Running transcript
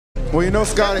Well, you know,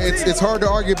 Scott, it's hard to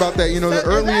argue about that. You know, the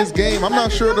earliest game, I'm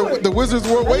not sure the Wizards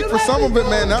were awake for some of it,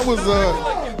 man. That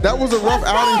was a rough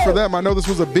outing for them. I know this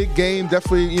was a big game.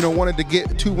 Definitely, you know, wanted to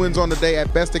get 2 wins on the day.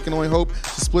 At best, they can only hope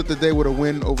to split the day with a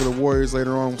win over the Warriors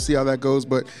later on. We'll see how that goes.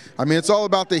 But, I mean, it's all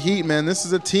about the Heat, man. This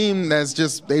is a team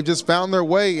they've just found their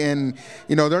way, and,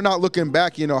 you know, they're not looking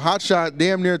back. You know, Hotshot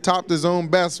damn near topped his own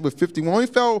best with 51. He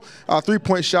fell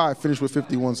 3-point shy, finished with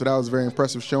 51, so that was a very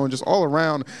impressive showing just all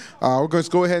around. We're going to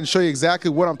go ahead and show you exactly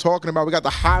what I'm talking about. We got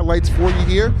the highlights for you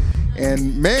here.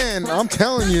 And man, I'm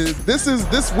telling you, this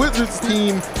Wizards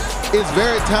team is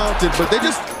very talented, but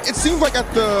it seems like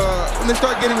when they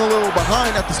start getting a little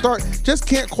behind at the start, just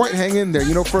can't quite hang in there.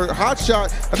 You know, for Hotshot,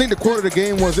 I think the quote of the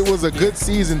game was, it was a good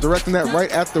season, directing that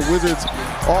right at the Wizards,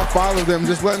 all 5 of them,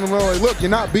 just letting them know, like, look, you're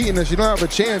not beating us, you don't have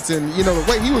a chance. And, you know, the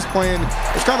way he was playing,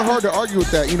 it's kind of hard to argue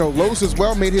with that. You know, Los as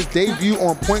well made his debut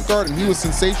on point guard, and he was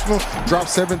sensational, dropped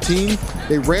 17.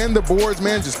 They ran the boards,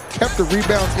 man, just kept the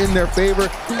rebounds in their favor,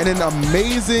 and an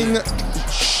amazing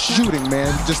shooting,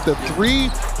 man. Just the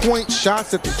 3-point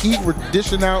shots that the Heat were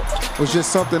dishing out was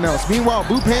just something else. Meanwhile,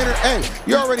 Boo Panner, hey,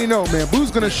 you already know, man,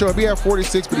 Boo's going to show up. He had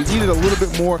 46, but he needed a little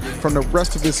bit more from the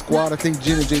rest of his squad. I think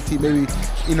Jin and JT, maybe,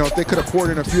 you know, if they could have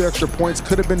poured in a few extra points,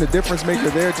 could have been the difference maker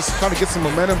there. Just kind of get some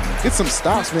momentum, get some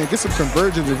stops, man, get some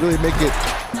conversions and really make it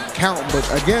count.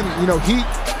 But again, you know,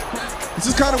 this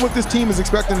is kind of what this team is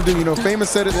expecting to do. You know, Famous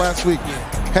said it last week.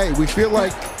 Hey, we feel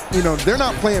like, you know, they're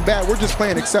not playing bad. We're just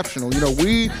playing exceptional. You know,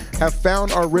 we have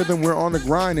found our rhythm. We're on the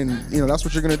grind, and, you know, that's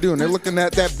what you're going to do. And they're looking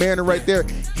at that banner right there.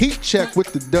 Heatcheck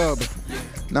with the dub.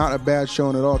 Not a bad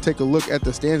showing at all. Take a look at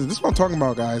the standings. This is what I'm talking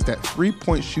about, guys, that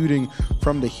 3-point shooting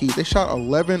from the Heat. They shot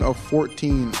 11 of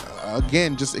 14.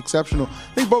 Again, just exceptional.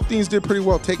 I think both teams did pretty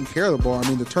well taking care of the ball. I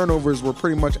mean, the turnovers were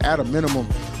pretty much at a minimum.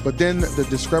 But then the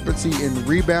discrepancy in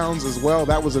rebounds as well,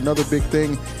 that was another big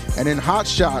thing. And then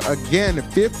Hotshot, again,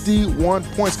 51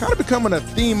 points. Kind of becoming a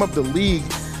theme of the league.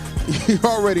 You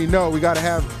already know we got to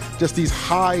have just these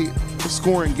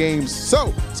high-scoring games.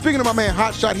 So, speaking of my man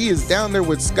Hotshot, he is down there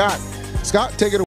with Scott. Scott, take it away.